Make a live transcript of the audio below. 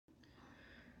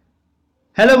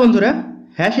Hello বন্ধুরা,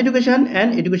 hash education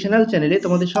and educational চ্যানেলে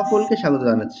তোমাদের সকলকে স্বাগত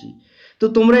জানাচ্ছি। তো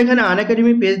তোমরা এখানে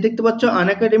আনএকাডেমি পেজ দেখতে পাচ্ছ।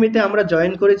 আনএকাডেমিতে আমরা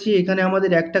জয়েন করেছি। এখানে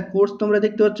আমাদের একটা কোর্স তোমরা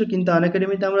দেখতে পাচ্ছ, কিন্তু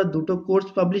আনএকাডেমিতে আমরা দুটো কোর্স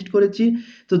পাবলিশ করেছি।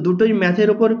 তো দুটোই ম্যাথের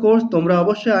ওপর কোর্স। তোমরা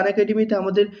অবশ্যই আনএকাডেমিতে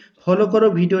আমাদের ফলো করো।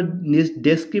 ভিডিও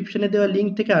ডেসক্রিপশনে দেওয়া লিঙ্ক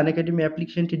থেকে আনএকাডেমি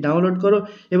অ্যাপ্লিকেশনটি ডাউনলোড করো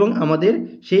এবং আমাদের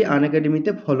সেই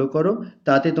আনএকাডেমিতে ফলো করো।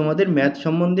 তাতে তোমাদের ম্যাথ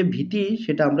সম্বন্ধে ভীতি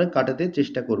সেটা আমরা কাটাতে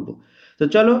চেষ্টা করব। তো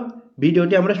চলো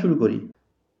ভিডিওটি আমরা শুরু করি।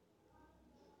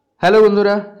 হ্যালো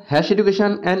বন্ধুরা, হ্যাশ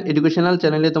এডুকেশন অ্যান্ড এডুকেশনাল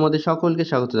চ্যানেলে তোমাদের সকলকে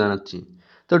স্বাগত জানাচ্ছি।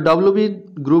 তো ডব্লিউবি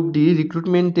গ্রুপ ডি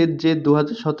রিক্রুটমেন্টের যে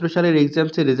 2017 সালের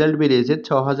এক্সামসের রেজাল্ট বেরিয়েছে,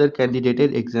 6000 ক্যান্ডিডেটের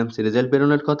এক্সামসের রেজাল্ট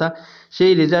বেরোনোর কথা।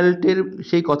 সেই রেজাল্টের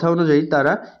সেই কথা অনুযায়ী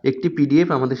তারা একটি পিডিএফ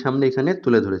আমাদের সামনে এখানে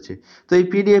তুলে ধরেছে। তো এই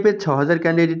পিডিএফের 6000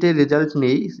 ক্যান্ডিডেটের রেজাল্ট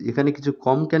নেই, এখানে কিছু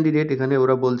কম ক্যান্ডিডেট, এখানে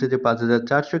ওরা বলছে যে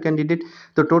 5400 ক্যান্ডিডেট।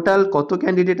 তো টোটাল কত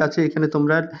ক্যান্ডিডেট আছে এখানে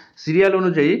তোমরা সিরিয়াল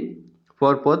অনুযায়ী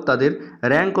পরপর তাদের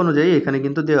র্যাঙ্ক অনুযায়ী এখানে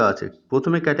কিন্তু দেওয়া আছে।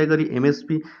 প্রথমে ক্যাটাগরি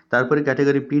এমএসপি, তারপরে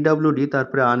ক্যাটাগরি পিডাব্লিউডি,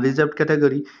 তারপরে আনরিজার্ভড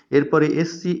ক্যাটাগরি, এরপরে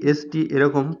এসসি এসটি,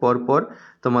 এরকম পরপর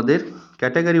তোমাদের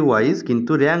ক্যাটাগরি ওয়াইজ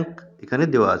কিন্তু র্যাঙ্ক এখানে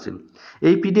দেওয়া আছে।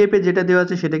 এই পিডিএফে যেটা দেওয়া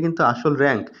আছে সেটা কিন্তু আসল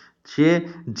র্যাঙ্ক। সে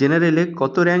জেনারেলে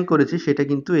কত র্যাঙ্ক করেছে সেটা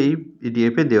কিন্তু এই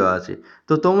পিডিএফে দেওয়া আছে।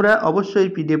 তো তোমরা অবশ্যই এই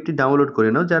পিডিএফটি ডাউনলোড করে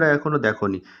নাও যারা এখনও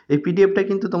দেখোনি। এই পিডিএফটা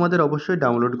কিন্তু তোমাদের অবশ্যই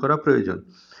ডাউনলোড করা প্রয়োজন।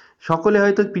 সকলে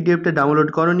হয়তো পিডিএফটা ডাউনলোড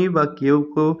করনি, বা কেউ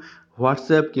কেউ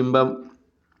হোয়াটসঅ্যাপ কিংবা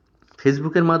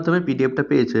ফেসবুকের মাধ্যমে পিডিএফটা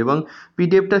পেয়েছে এবং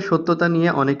পিডিএফটার সত্যতা নিয়ে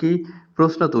অনেকেই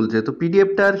প্রশ্ন তুলছে। তো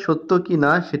পিডিএফটার সত্য কি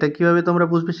না সেটা কিভাবে তোমরা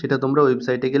বুঝবে, সেটা তোমরা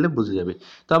ওয়েবসাইটে গেলে বুঝে যাবে।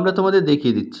 তো আমরা তোমাদের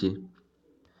দেখিয়ে দিচ্ছি।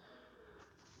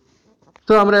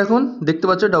 তো আমরা এখন দেখতে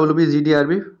পাচ্ছ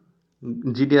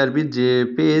জিডিআরবির যে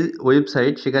পেজ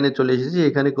ওয়েবসাইট, সেখানে চলে এসেছি।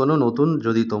 এখানে কোনো নতুন,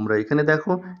 যদি তোমরা এখানে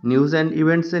দেখো নিউজ অ্যান্ড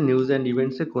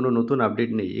ইভেন্টসে কোনো নতুন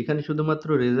আপডেট নেই। এখানে শুধুমাত্র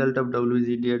result of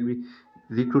WBGDRB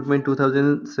recruitment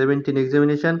 2017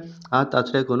 examination, আর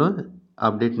তাছাড়া কোনো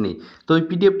আপডেট নেই। তো এই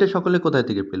পিডিএফটা সকলে কোথায়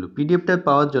থেকে পেলো? পিডিএফটা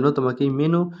পাওয়ার জন্য তোমাকে এই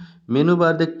মেনু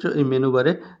বার দেখছো, এই মেনু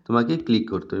বারে তোমাকে ক্লিক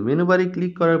করতে হবে। মেনু বারে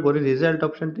ক্লিক করার পরে রেজাল্ট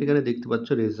অপশানটা এখানে দেখতে পাচ্ছ,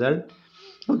 রেজাল্ট।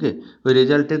 ওকে, ওই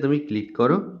রেজাল্টে তুমি ক্লিক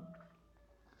করো।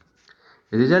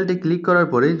 রেজাল্টে ক্লিক করার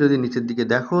পরে যদি নিচের দিকে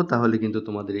দেখো, তাহলে কিন্তু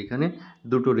তোমাদের এখানে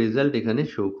দুটো রেজাল্ট এখানে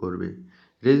শো করবে।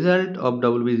 Result of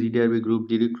WBGDRB group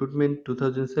D recruitment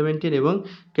 2017 এবং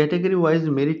category wise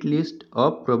merit list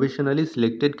of professionally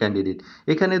selected candidate.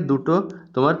 এখানে দুটো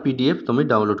তোমার পিডিএফ তুমি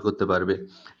ডাউনলোড করতে পারবে।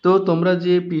 তো তোমরা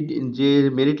যে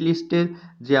মেরিট লিস্টের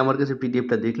যে আমার কাছে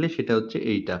পিডিএফটা দেখলে, সেটা হচ্ছে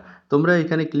এইটা। তোমরা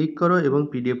এখানে ক্লিক করো এবং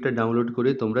পিডিএফটা ডাউনলোড করে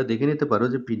তোমরা দেখে নিতে পারো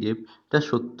যে পিডিএফটা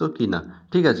সত্য কি না।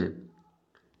 ঠিক আছে।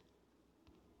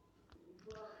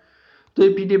 তো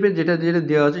এই পিডিএফে যেটা যেটা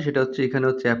দেওয়া আছে সেটা হচ্ছে, এখানে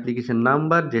হচ্ছে অ্যাপ্লিকেশন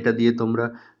নাম্বার, যেটা দিয়ে তোমরা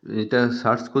এটা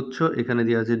সার্চ করছো। এখানে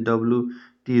দেওয়া আছে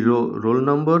WT রোল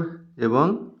নম্বর, এবং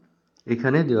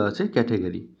এখানে দেওয়া আছে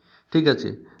ক্যাটাগরি। ঠিক আছে।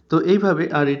 তো এইভাবে,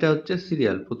 আর এটা হচ্ছে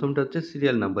সিরিয়াল, প্রথমটা হচ্ছে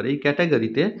সিরিয়াল নাম্বার। এই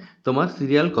ক্যাটাগরিতে তোমার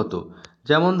সিরিয়াল কত,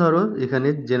 যেমন ধরো এখানে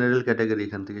জেনারেল ক্যাটাগরি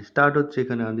এখান থেকে স্টার্ট হচ্ছে,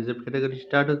 এখানে আনরিজার্ভ ক্যাটাগরি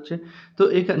স্টার্ট হচ্ছে। তো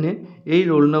এখানে এই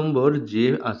রোল নম্বর যে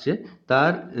আছে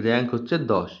তার র্যাঙ্ক হচ্ছে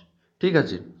 10। ঠিক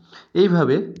আছে।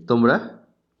 এইভাবে তোমরা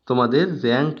তোমাদের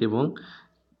র্যাঙ্ক এবং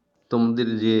তোমাদের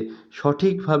যে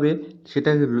সঠিকভাবে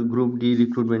সেটা গ্রুপ ডি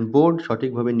রিক্রুটমেন্ট বোর্ড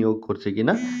সঠিকভাবে নিয়োগ করছে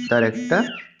কিনা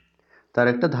তার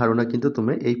একটা ধারণা কিন্তু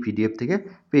তুমি এই পিডিএফ থেকে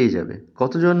পেয়ে যাবে।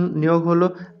 কতজন নিয়োগ হলো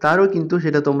তারও কিন্তু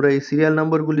সেটা তোমরা এই সিরিয়াল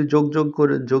নম্বরগুলি যোগ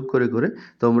করে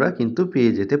তোমরা কিন্তু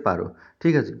পেয়ে যেতে পারো।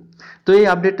 ঠিক আছে। তো এই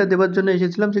আপডেটটা দেওয়ার জন্য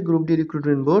এসেছিলাম যে গ্রুপ ডি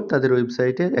রিক্রুটমেন্ট বোর্ড তাদের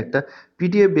ওয়েবসাইটে একটা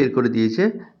পিডিএফ বের করে দিয়েছে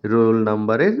রোল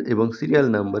নাম্বারের এবং সিরিয়াল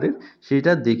নাম্বারের।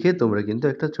 সেটা দেখে তোমরা কিন্তু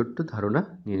একটা ছোট্ট ধারণা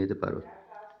নিয়ে নিতে পারো।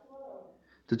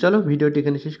 তো চলো ভিডিওটি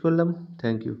এখানে শেষ করলাম।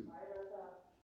 Thank you.